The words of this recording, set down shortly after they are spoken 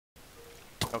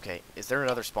Okay, is there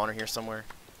another spawner here somewhere?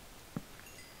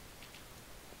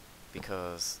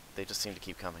 Because they just seem to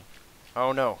keep coming.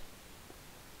 Oh no!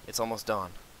 It's almost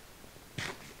dawn.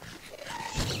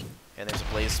 And there's a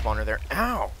blaze spawner there.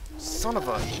 Ow! Son of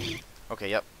a... Okay,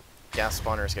 yep. Gas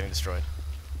spawner is getting destroyed.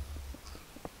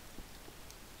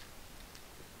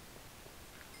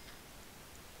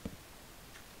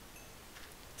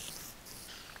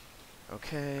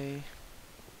 Okay...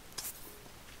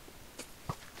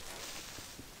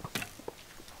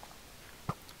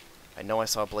 I know I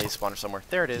saw a blaze spawner somewhere.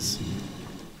 There it is.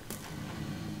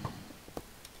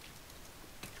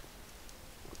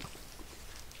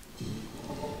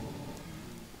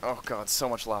 Oh god, so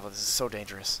much lava. This is so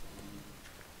dangerous.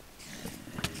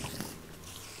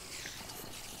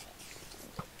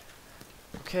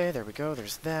 Okay, there we go.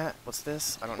 There's that. What's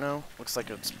this? I don't know. Looks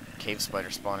like a cave spider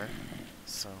spawner.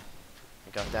 So,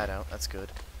 we got that out. That's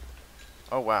good.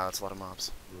 Oh wow, that's a lot of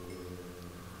mobs.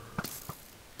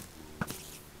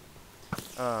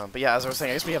 But yeah, as I was saying,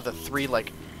 I guess we have the three,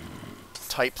 like,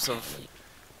 types of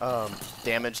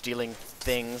damage-dealing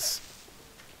things.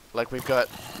 Like, we've got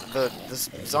the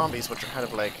zombies, which are kind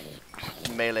of like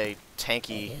melee,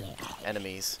 tanky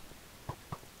enemies.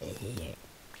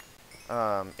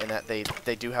 In that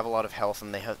they do have a lot of health,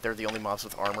 and they're the only mobs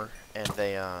with armor, and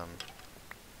they, I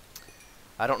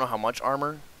don't know how much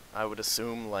armor. I would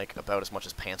assume, like, about as much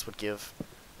as pants would give,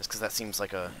 just because that seems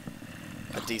like a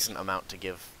decent amount to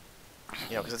give.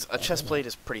 You know, because a chest plate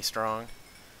is pretty strong.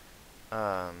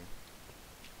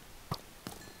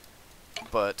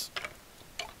 But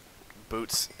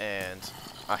boots and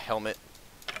a helmet,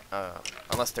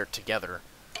 unless they're together,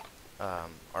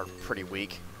 are pretty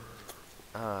weak.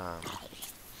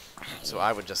 So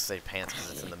I would just say pants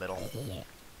because it's in the middle.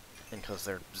 And because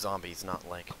they're zombies, not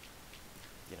like,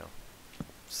 you know,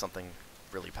 something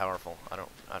really powerful. I don't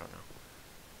know.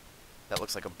 That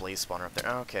looks like a blaze spawner up there.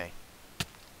 Oh, okay.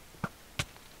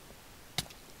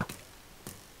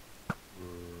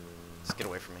 Just get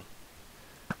away from me.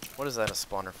 What is that a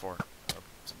spawner for?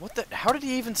 What the? How did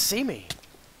he even see me?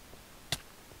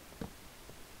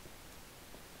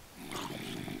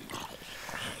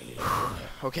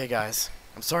 Okay, guys.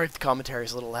 I'm sorry if the commentary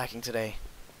is a little lacking today.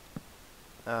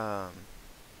 I'm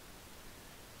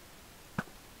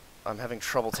having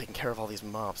trouble taking care of all these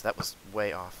mobs. That was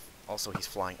way off. Also, he's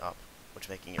flying up, which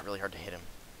making it really hard to hit him.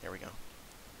 There we go.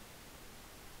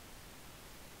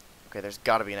 Okay, there's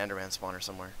gotta be an Enderman spawner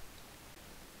somewhere.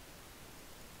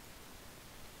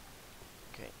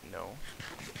 Okay, no.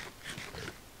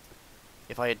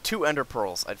 If I had 2 ender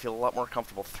pearls, I'd feel a lot more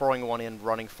comfortable throwing one in,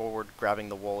 running forward, grabbing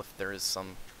the wool if there is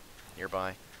some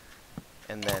nearby,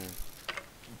 and then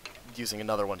using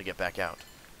another one to get back out.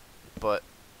 But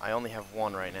I only have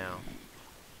 1 right now.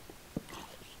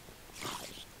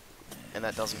 And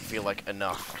that doesn't feel like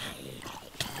enough.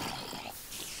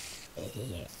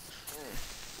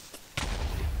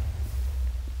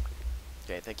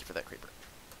 Okay, thank you for that, creeper.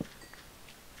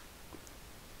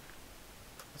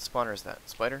 What spawner is that?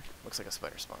 Spider? Looks like a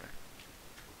spider spawner.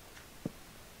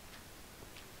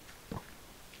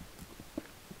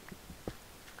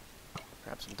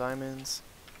 Grab some diamonds.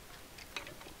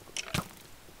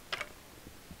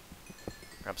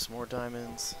 Grab some more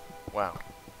diamonds. Wow.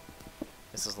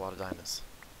 This is a lot of diamonds.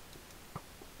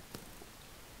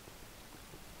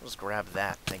 I'll just grab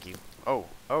that, thank you. Oh,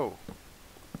 oh.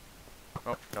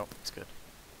 Oh, no, it's good.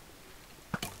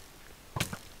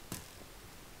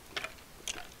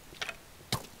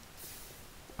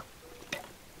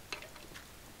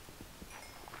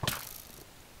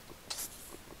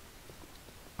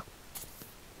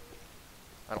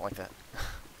 I don't like that.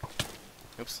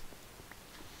 Oops.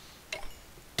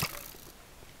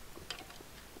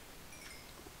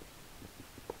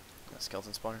 A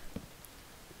skeleton spawner.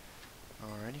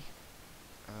 Alrighty.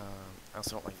 I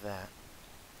also don't like that.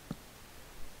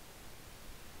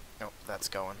 Nope, that's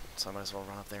going, so I might as well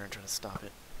run up there and try to stop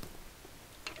it.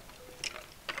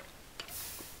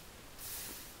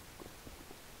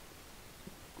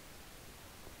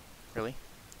 Really?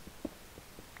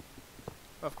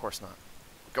 Of course not.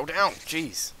 Go down!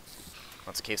 Jeez!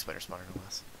 That's a cave spider spawner, no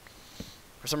less.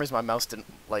 For some reason my mouse didn't,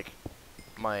 like,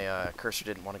 my cursor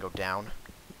didn't want to go down,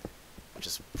 which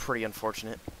is pretty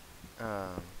unfortunate,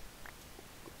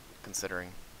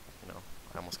 considering, you know,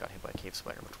 I almost got hit by a cave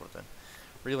spider, which would have been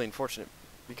really unfortunate,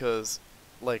 because,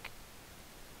 like,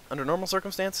 under normal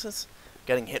circumstances,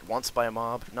 getting hit once by a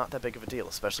mob, not that big of a deal,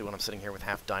 especially when I'm sitting here with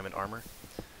half diamond armor.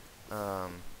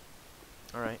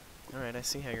 Alright, I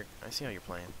see how you're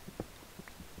playing.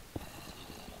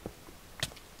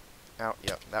 Ow,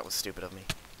 yep, that was stupid of me.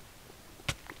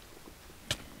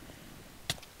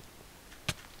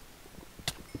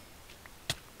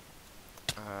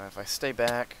 if I stay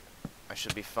back, I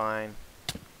should be fine.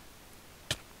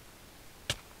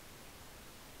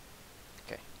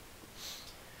 Okay.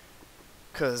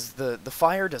 Because the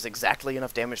fire does exactly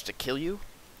enough damage to kill you,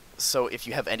 so if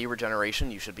you have any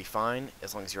regeneration, you should be fine,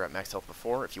 as long as you're at max health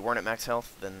before. If you weren't at max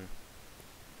health, then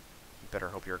you better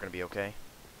hope you're going to be okay.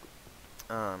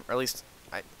 Or at least,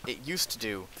 it used to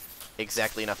do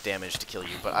exactly enough damage to kill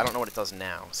you, but I don't know what it does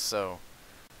now, so...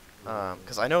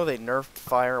 because I know they nerfed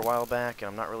fire a while back, and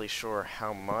I'm not really sure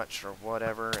how much or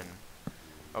whatever, and...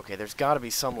 Okay, there's got to be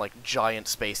some, like, giant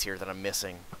space here that I'm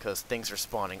missing, because things are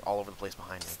spawning all over the place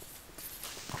behind me.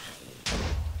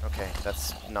 Okay,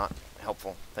 that's not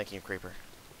helpful. Thank you, Creeper.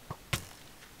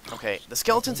 Okay, the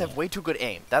skeletons have way too good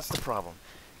aim. That's the problem.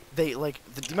 They, like,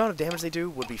 the amount of damage they do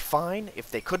would be fine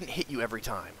if they couldn't hit you every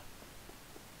time.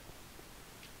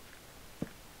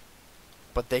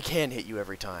 But they can hit you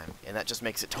every time, and that just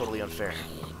makes it totally unfair.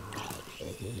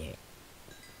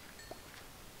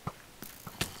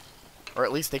 Or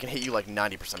at least they can hit you like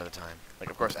 90% of the time. Like,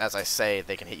 of course, as I say,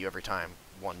 they can hit you every time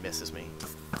one misses me.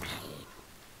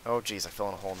 Oh, jeez, I fell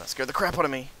in a hole and that scared the crap out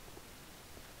of me.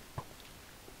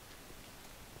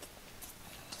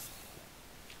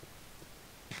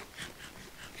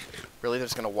 Really? They're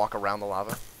just gonna walk around the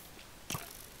lava?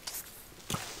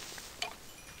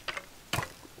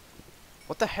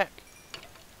 What the heck?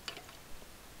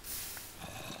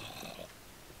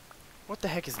 What the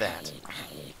heck is that?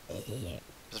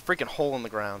 There's a freaking hole in the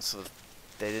ground, so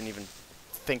they didn't even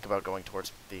think about going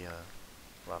towards the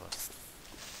lava.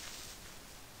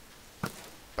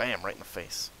 Bam! Right in the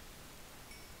face.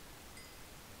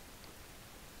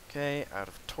 Okay, out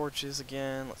of torches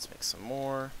again. Let's make some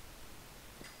more.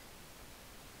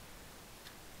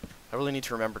 I really need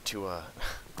to remember to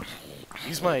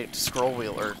use my scroll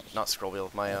wheel, or not scroll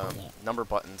wheel, my number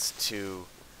buttons to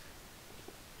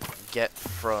get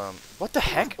from... What the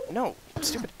heck? No,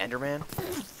 stupid Enderman.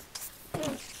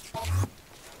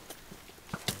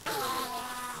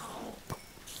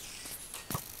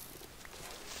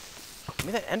 Give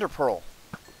me that Ender Pearl.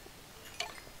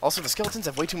 Also, the skeletons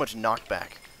have way too much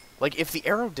knockback. Like, if the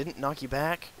arrow didn't knock you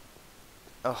back...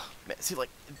 Ugh, man, see, like,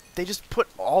 they just put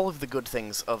all of the good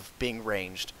things of being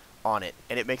ranged on it,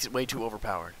 and it makes it way too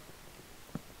overpowered.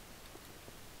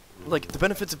 Like, the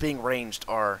benefits of being ranged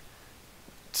are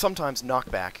sometimes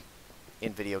knockback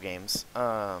in video games,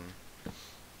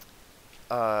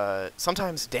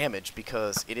 sometimes damage,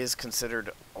 because it is considered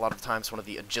a lot of times one of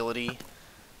the agility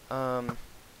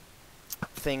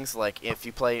things. Like, if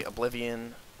you play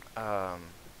Oblivion, The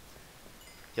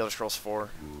Elder Scrolls 4,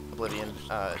 Oblivion,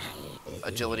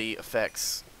 agility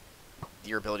affects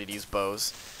your ability to use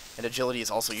bows, and agility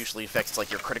is also usually affects like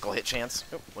your critical hit chance.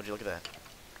 Oh, would you look at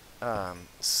that?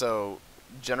 So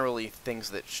generally, things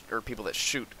that or people that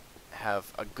shoot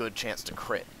have a good chance to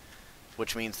crit,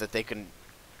 which means that they can,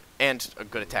 and a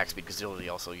good attack speed, because agility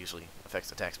also usually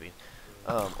affects attack speed,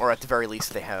 or at the very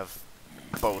least they have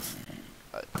both.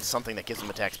 Something that gives them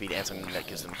attack speed and something that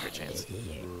gives them a crit chance.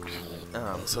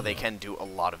 So they can do a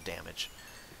lot of damage.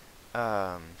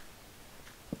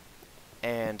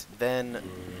 And then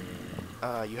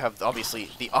you have, obviously,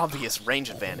 the obvious range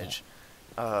advantage.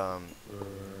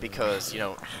 Because, you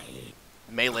know,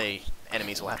 melee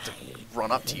enemies will have to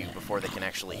run up to you before they can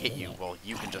actually hit you, while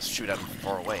you can just shoot at them from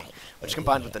far away. Which,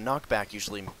 combined with the knockback,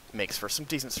 usually makes for some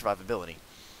decent survivability.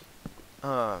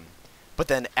 But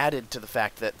then added to the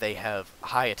fact that they have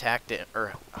high attack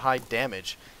or high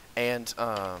damage and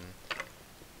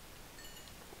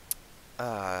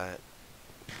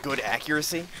good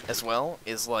accuracy as well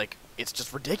is like, it's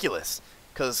just ridiculous,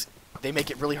 because they make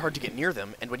it really hard to get near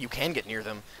them, and when you can get near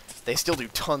them, they still do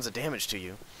tons of damage to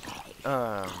you.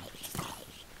 And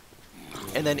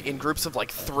then in groups of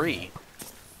like 3,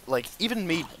 like even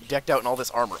me decked out in all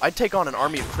this armor, I'd take on an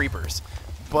army of creepers,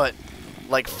 but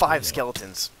like 5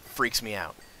 skeletons freaks me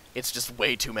out. It's just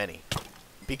way too many,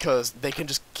 because they can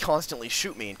just constantly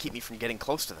shoot me and keep me from getting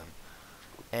close to them,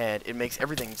 and it makes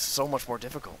everything so much more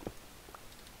difficult.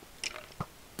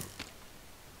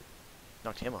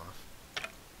 Knocked him off.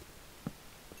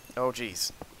 Oh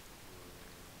jeez.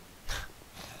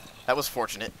 That was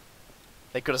fortunate.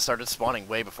 They could have started spawning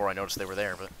way before I noticed they were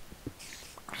there, but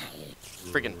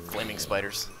friggin' flaming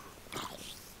spiders.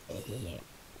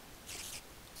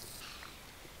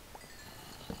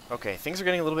 Okay, things are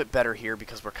getting a little bit better here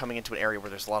because we're coming into an area where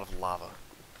there's a lot of lava.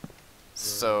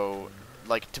 So,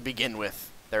 like, to begin with,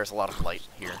 there's a lot of light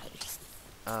here.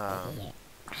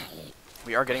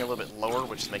 We are getting a little bit lower,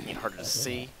 which is making it harder to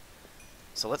see.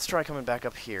 So let's try coming back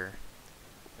up here.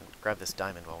 Grab this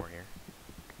diamond while we're here.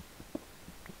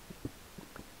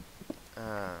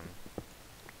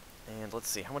 And let's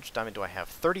see, how much diamond do I have?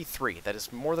 33. That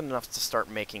is more than enough to start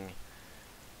making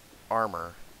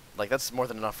armor. Like, that's more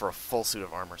than enough for a full suit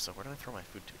of armor. So where did I throw my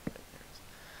food to? There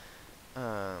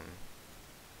it is.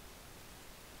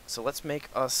 So let's make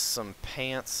us some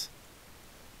pants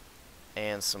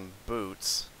and some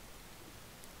boots.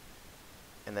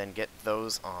 And then get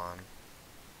those on.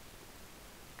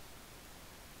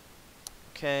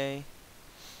 Okay.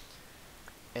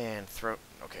 And throw...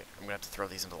 Okay, I'm gonna have to throw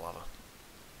these into lava.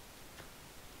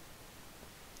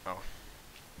 Oh.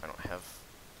 I don't have...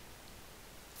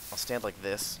 I'll stand like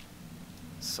this,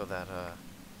 so that,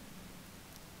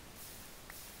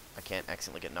 I can't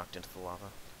accidentally get knocked into the lava.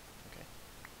 Okay.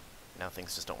 Now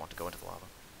things just don't want to go into the lava.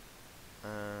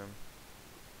 I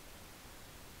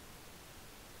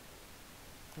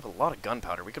have a lot of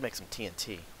gunpowder. We could make some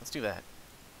TNT. Let's do that.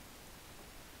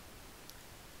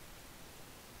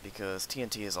 Because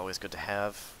TNT is always good to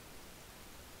have.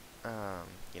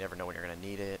 You never know when you're going to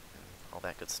need it, and all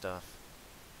that good stuff.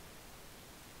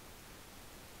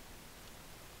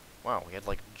 Wow, we had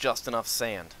like just enough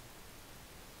sand.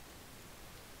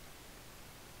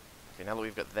 Okay, now that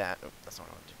we've got that... Oh, that's not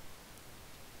what I want to do.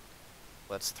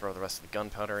 Let's throw the rest of the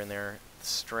gunpowder in there. The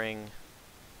string.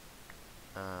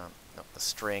 No, the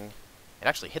string. It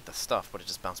actually hit the stuff, but it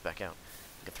just bounced back out.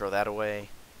 We can throw that away.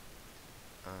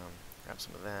 Grab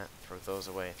some of that. Throw those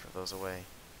away. Throw those away.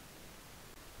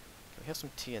 Can we have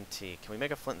some TNT? Can we make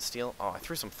a flint and steel? Oh, I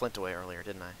threw some flint away earlier,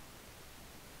 didn't I?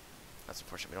 That's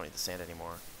unfortunate. We don't need the sand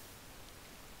anymore.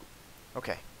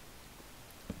 Okay.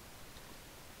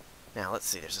 Now, let's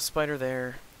see. There's a spider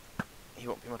there. He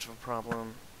won't be much of a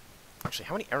problem. Actually,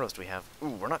 how many arrows do we have? Ooh,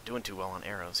 we're not doing too well on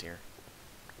arrows here.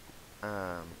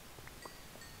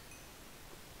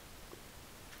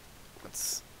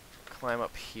 Let's climb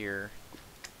up here.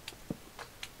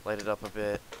 Light it up a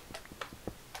bit.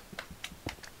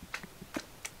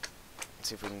 Let's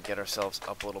see if we can get ourselves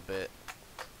up a little bit.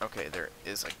 Okay, there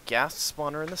is a gas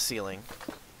spawner in the ceiling.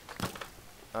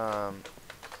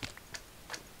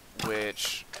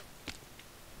 Which...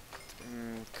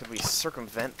 could we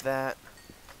circumvent that?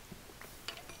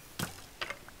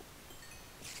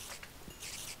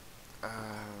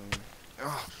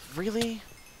 Oh, really?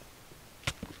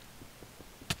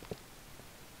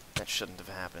 That shouldn't have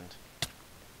happened.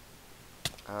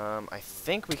 I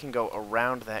think we can go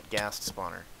around that gas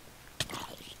spawner.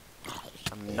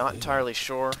 I'm not entirely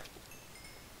sure,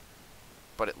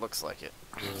 but it looks like it.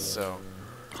 So,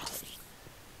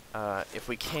 if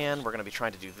we can, we're going to be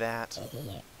trying to do that,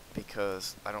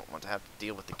 because I don't want to have to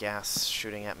deal with the gas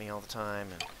shooting at me all the time,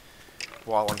 and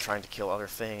while I'm trying to kill other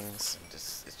things. It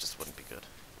just wouldn't be good.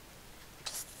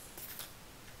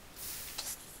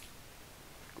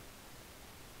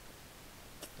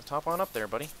 Just hop on up there,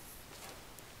 buddy.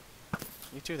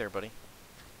 You too there, buddy.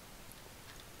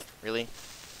 Really?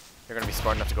 You're gonna be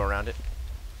smart enough to go around it?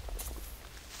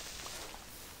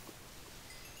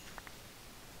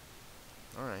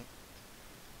 Alright.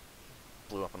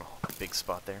 Blew up in a big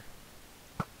spot there.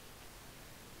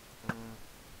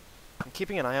 I'm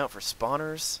keeping an eye out for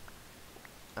spawners,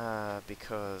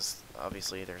 because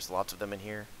obviously there's lots of them in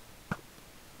here.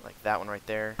 Like that one right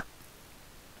there.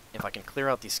 If I can clear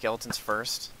out these skeletons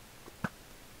first,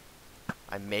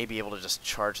 I may be able to just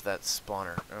charge that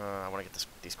spawner. I want to get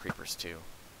these creepers too.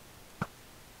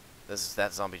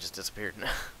 That zombie just disappeared.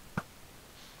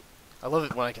 I love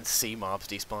it when I can see mobs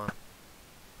despawn.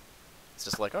 It's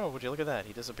just like, oh, would you look at that?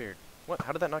 He disappeared. What?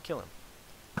 How did that not kill him?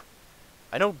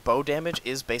 I know bow damage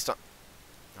is based on...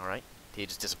 Alright. He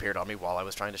just disappeared on me while I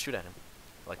was trying to shoot at him.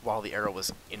 Like, while the arrow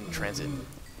was in transit.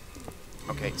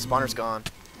 Okay, spawner's gone.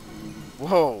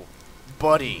 Whoa!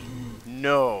 Buddy!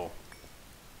 No!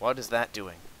 What is that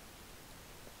doing?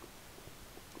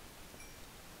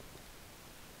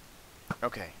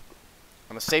 Okay.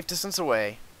 I'm a safe distance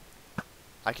away.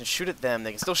 I can shoot at them.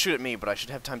 They can still shoot at me, but I should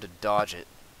have time to dodge it.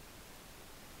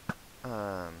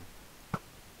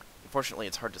 Unfortunately,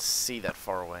 it's hard to see that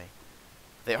far away.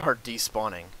 They are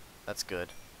despawning. That's good.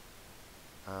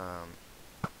 I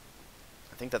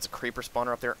think that's a creeper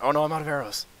spawner up there. Oh no, I'm out of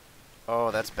arrows.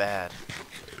 Oh, that's bad.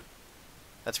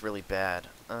 That's really bad.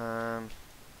 Let's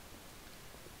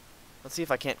see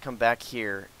if I can't come back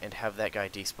here and have that guy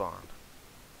despawn.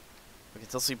 We can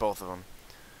still see both of them.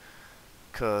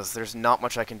 Because there's not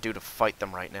much I can do to fight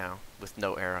them right now with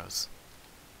no arrows.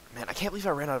 Man, I can't believe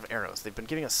I ran out of arrows. They've been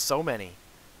giving us so many.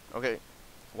 Okay,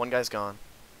 one guy's gone.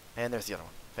 And there's the other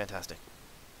one. Fantastic.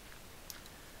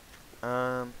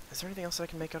 Is there anything else I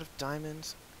can make out of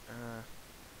diamonds?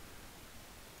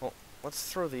 Well,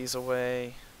 let's throw these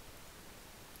away.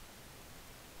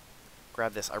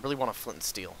 Grab this. I really want a flint and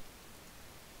steel.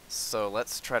 So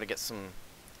let's try to get some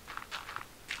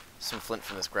some flint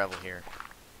from this gravel here.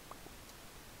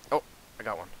 Oh, I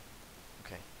got one.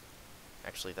 Okay.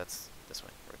 Actually, that's this way.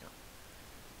 There we go.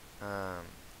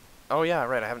 Oh yeah,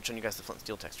 right, I haven't shown you guys the flint and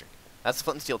steel texture. That's the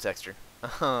flint and steel texture.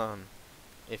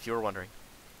 If you were wondering.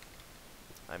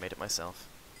 I made it myself.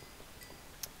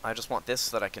 I just want this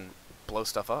so that I can blow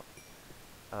stuff up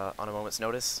on a moment's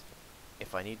notice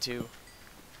if I need to.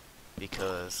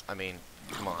 Because, I mean,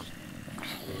 come on.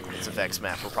 It's a Vechs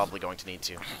map, we're probably going to need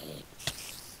to.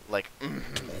 Like,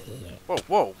 whoa,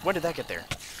 whoa, when did that get there?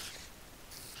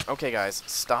 Okay guys,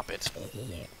 stop it.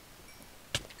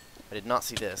 I did not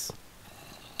see this.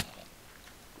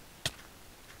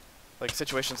 Like,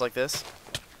 situations like this.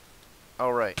 Oh,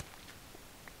 right.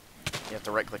 You have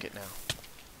to right-click it now.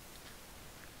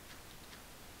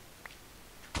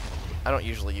 I don't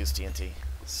usually use TNT,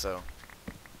 so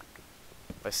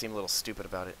if I seem a little stupid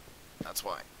about it, that's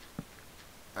why.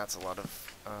 That's a lot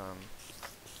of,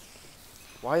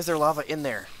 why is there lava in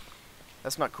there?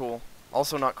 That's not cool.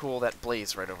 Also not cool, that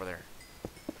blaze right over there.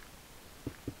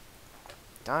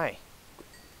 Die.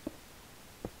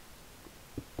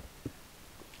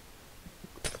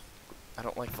 I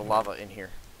don't like the lava in here.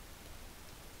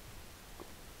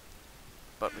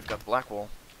 But we've got the black wool.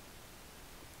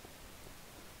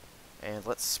 And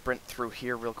let's sprint through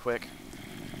here real quick.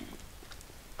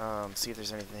 See if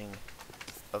there's anything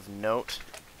of note.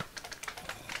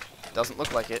 Doesn't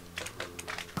look like it.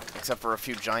 Except for a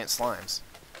few giant slimes.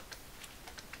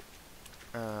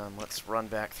 Let's run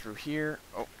back through here.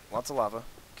 Oh, lots of lava.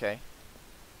 Okay.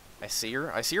 I see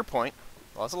your point.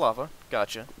 Lots of lava.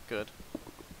 Gotcha. Good.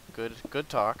 Good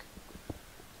talk.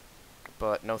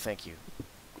 But no thank you.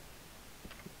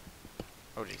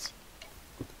 Oh jeez.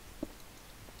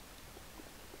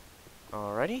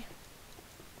 Alrighty.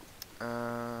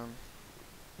 Oh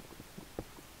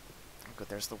good,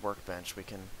 there's the workbench. We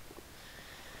can...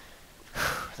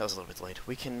 that was a little bit delayed.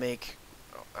 We can make...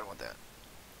 oh, I want that.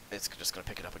 It's just gonna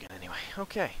pick it up again anyway.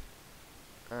 Okay.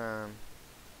 I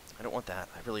don't want that.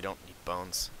 I really don't need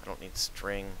bones. I don't need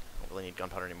string. I don't really need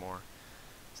gunpowder anymore.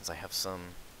 Since I have some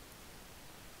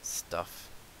stuff.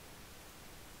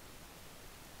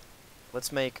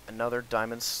 Let's make another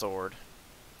diamond sword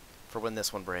for when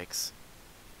this one breaks.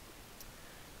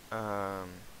 Let's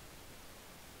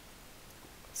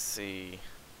see.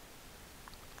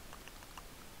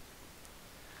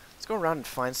 Let's go around and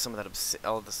find some of that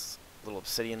all this little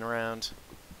obsidian around.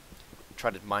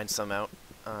 Try to mine some out.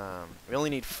 We only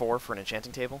need 4 for an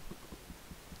enchanting table.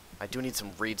 I do need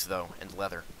some reeds though, and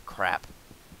leather. Crap.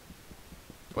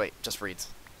 Wait, just reeds.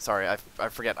 Sorry, I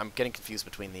forget. I'm getting confused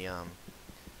between the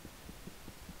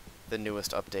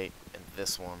newest update and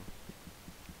this one.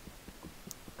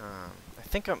 I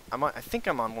think I'm on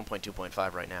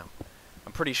 1.2.5 right now.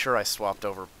 I'm pretty sure I swapped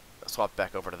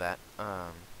back over to that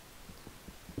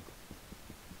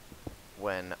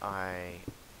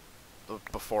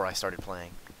before I started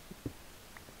playing.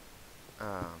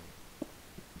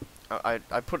 I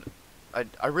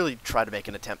really try to make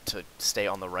an attempt to stay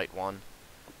on the right one,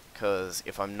 because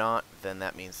if I'm not, then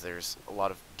that means there's a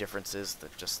lot of differences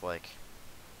that just, like,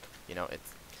 you know,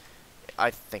 I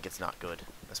think it's not good,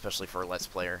 especially for a Let's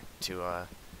Player to,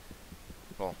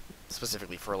 well,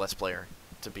 specifically for a Let's Player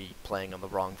to be playing on the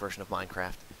wrong version of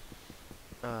Minecraft.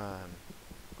 And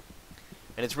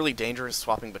it's really dangerous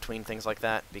swapping between things like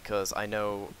that, because I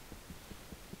know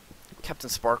Captain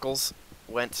Sparkles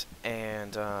went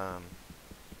and, whoa,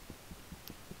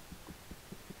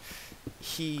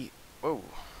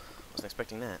 wasn't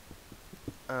expecting that.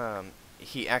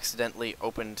 He accidentally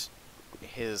opened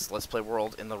his Let's Play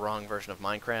world in the wrong version of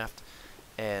Minecraft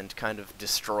and kind of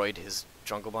destroyed his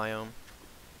jungle biome.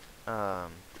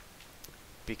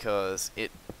 Because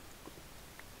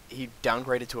he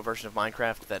downgraded to a version of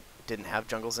Minecraft that didn't have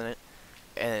jungles in it,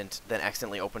 and then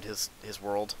accidentally opened his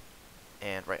world.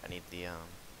 And right, I need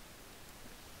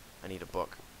a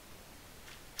book.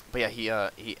 But yeah, he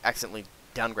accidentally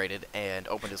downgraded and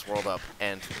opened his world up,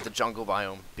 and the jungle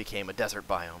biome became a desert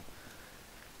biome.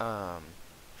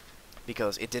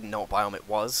 Because it didn't know what biome it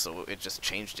was, so it just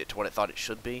changed it to what it thought it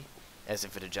should be, as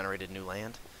if it had generated new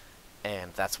land,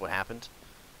 and that's what happened.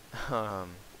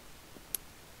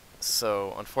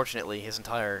 So, unfortunately, his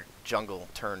entire jungle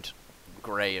turned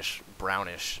grayish,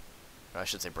 brownish. I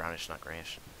should say brownish, not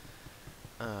grayish.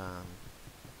 But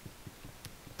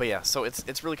yeah, so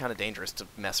it's really kind of dangerous to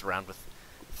mess around with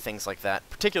things like that,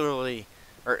 particularly,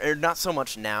 or not so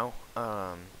much now,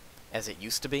 as it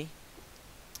used to be,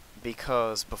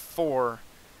 because before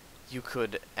you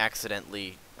could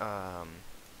accidentally,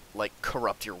 like,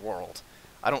 corrupt your world.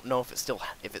 I don't know if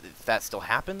if that still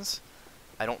happens.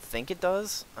 I don't think it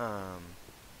does.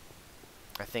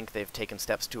 I I think they've taken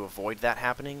steps to avoid that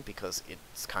happening because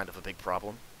it's kind of a big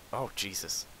problem. Oh,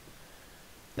 Jesus.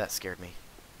 That scared me.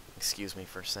 Excuse me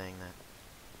for saying that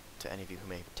to any of you who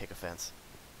may take offense.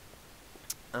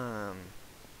 I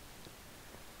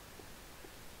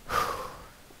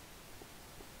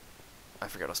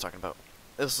forget what I was talking about.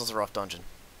 This was a rough dungeon.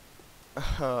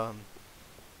 I'm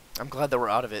glad that we're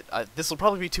out of it. This will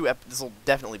probably be this will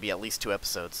definitely be at least 2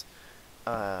 episodes.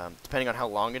 Depending on how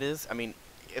long it is. I mean,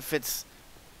 if it's...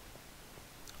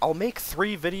 I'll make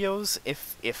 3 videos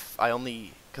if I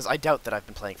only... Because I doubt that I've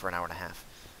been playing for an hour and a half.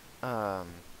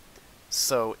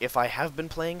 So if I have been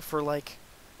playing for, like,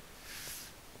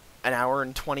 an hour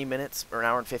and 20 minutes, or an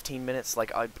hour and 15 minutes,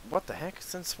 like, what the heck?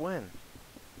 Since when?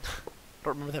 I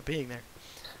don't remember that being there.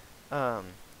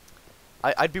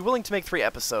 I'd be willing to make 3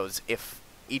 episodes if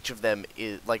each of them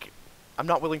is, like... I'm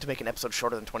not willing to make an episode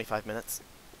shorter than 25 minutes.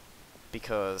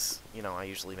 Because, you know, I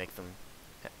usually make them...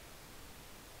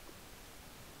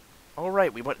 Oh,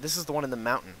 right, this is the one in the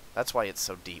mountain. That's why it's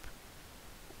so deep.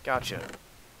 Gotcha.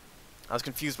 I was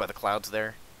confused by the clouds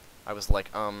there. I was like,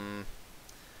 why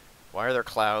are there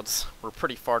clouds? We're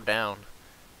pretty far down.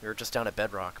 We were just down at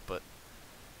bedrock, but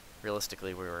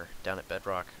realistically we were down at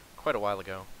bedrock quite a while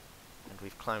ago. And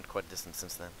we've climbed quite a distance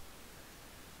since then.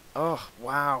 Oh,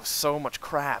 wow, so much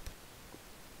crap.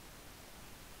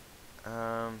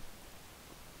 Let's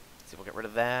see if we'll get rid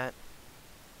of that.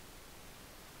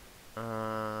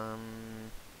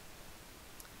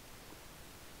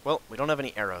 Well, we don't have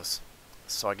any arrows,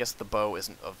 so I guess the bow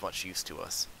isn't of much use to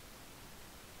us.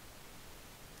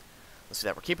 Let's see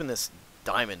that. We're keeping this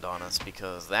diamond on us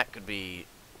because that could be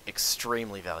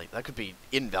extremely valuable. That could be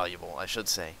invaluable, I should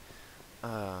say.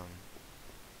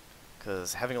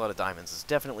 Because having a lot of diamonds is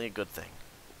definitely a good thing.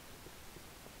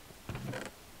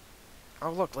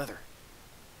 Oh, look, leather.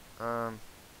 1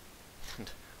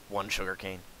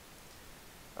 sugarcane.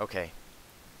 Okay.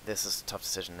 This is a tough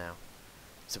decision now.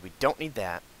 So we don't need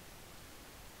that.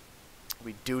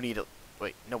 We do need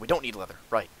wait, no, we don't need leather.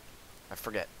 Right. I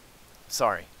forget.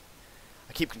 Sorry.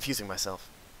 I keep confusing myself.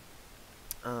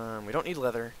 We don't need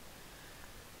leather.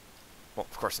 Well,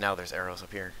 of course, now there's arrows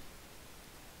up here.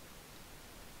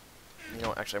 You know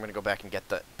what, actually, I'm going to go back and get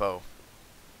that bow.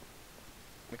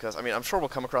 Because, I mean, I'm sure we'll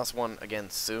come across one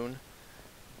again soon.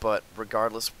 But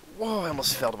regardless... Whoa, I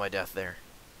almost fell to my death there.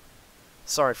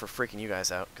 Sorry for freaking you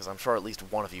guys out, because I'm sure at least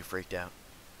one of you freaked out.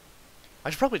 I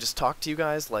should probably just talk to you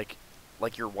guys like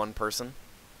you're one person.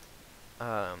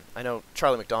 I know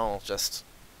Charlie McDonald just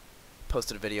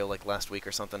posted a video like last week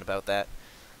or something about that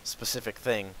specific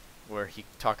thing, where he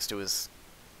talks to his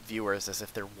viewers as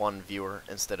if they're one viewer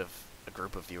instead of a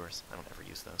group of viewers. I don't ever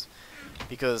use those.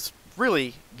 Because,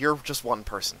 really, you're just one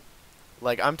person.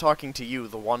 Like, I'm talking to you,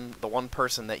 the one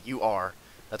person that you are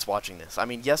that's watching this. I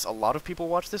mean, yes, a lot of people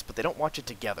watch this, but they don't watch it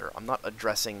together. I'm not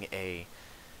addressing a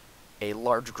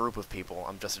large group of people.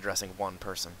 I'm just addressing one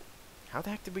person. How the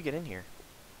heck did we get in here?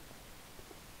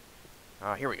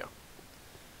 Here we go.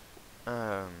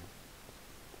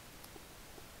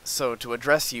 So to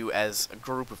address you as a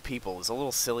group of people is a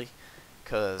little silly,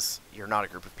 because you're not a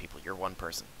group of people, you're one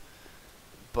person.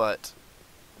 But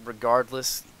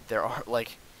regardless, there are,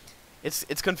 like,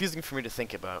 it's confusing for me to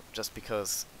think about, just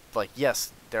because, like,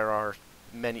 yes, there are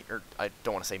many, or I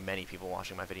don't want to say many people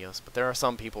watching my videos, but there are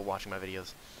some people watching my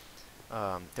videos.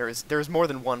 There is more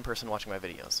than one person watching my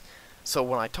videos. So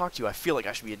when I talk to you, I feel like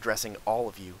I should be addressing all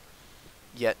of you.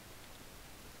 Yet,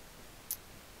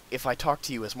 if I talk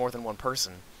to you as more than one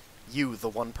person, you, the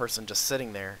one person just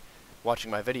sitting there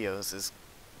watching my videos, is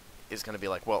going to be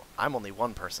like, well, I'm only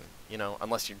one person, you know,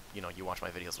 unless you you watch my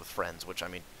videos with friends, which, I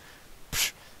mean,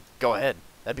 psh, go ahead,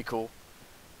 that'd be cool.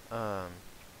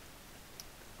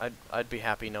 I'd be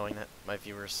happy knowing that my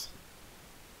viewers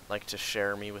like to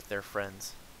share me with their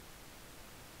friends.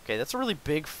 Okay, that's a really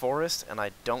big forest, and I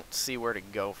don't see where to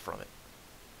go from it.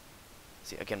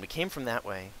 See, again, we came from that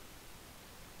way.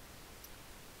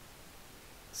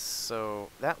 So,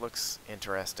 that looks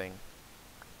interesting.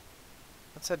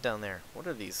 Let's head down there. What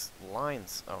are these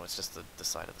lines? Oh, it's just the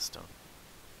side of the stone.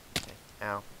 Okay,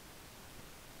 ow.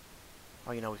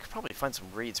 Oh, you know, we could probably find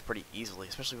some reeds pretty easily,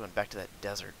 especially if we went back to that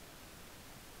desert.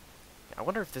 I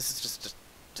wonder if this is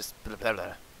just blah, blah,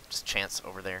 blah, just chance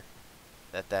over there.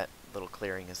 That little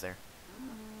clearing is there.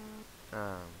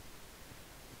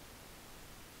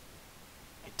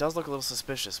 It does look a little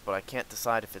suspicious, but I can't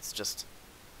decide if it's just,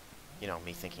 you know,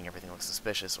 me thinking everything looks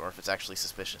suspicious, or if it's actually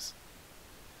suspicious.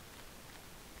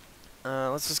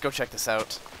 Let's just go check this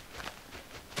out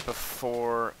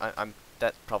before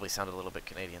that probably sounded a little bit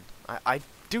Canadian. I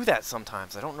do that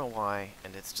sometimes. I don't know why,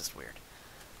 and it's just weird.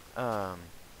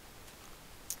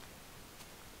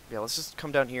 Yeah, let's just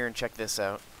come down here and check this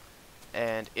out.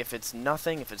 And if it's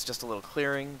nothing, if it's just a little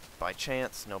clearing, by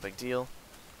chance, no big deal.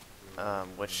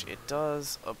 Which it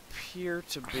does appear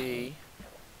to be,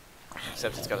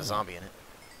 except it's got a zombie in it.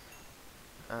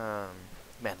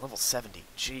 Man, level 70,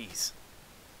 jeez.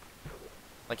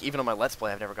 Like, even on my Let's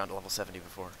Play, I've never gone to level 70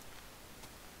 before.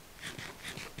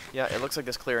 Yeah, it looks like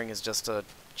this clearing is just a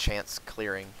chance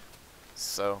clearing.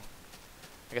 So,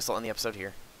 I guess I'll end the episode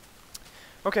here.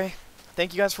 Okay,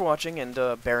 thank you guys for watching and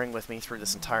bearing with me through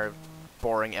this entire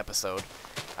boring episode.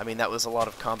 I mean, that was a lot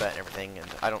of combat and everything, and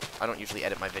I don't usually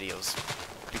edit my videos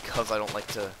because I don't like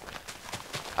to...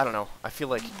 I don't know. I feel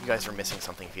like you guys are missing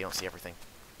something if you don't see everything.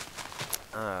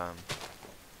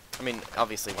 I mean,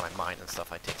 obviously when I mine and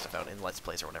stuff, I take stuff out in Let's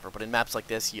Plays or whatever, but in maps like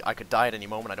this, I could die at any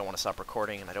moment. I don't want to stop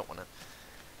recording, and I don't want to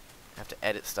have to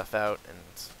edit stuff out, and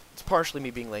it's partially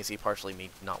me being lazy, partially me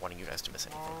not wanting you guys to miss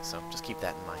anything, so just keep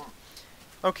that in mind.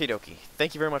 Okie dokie.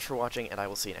 Thank you very much for watching, and I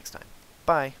will see you next time.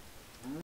 Bye!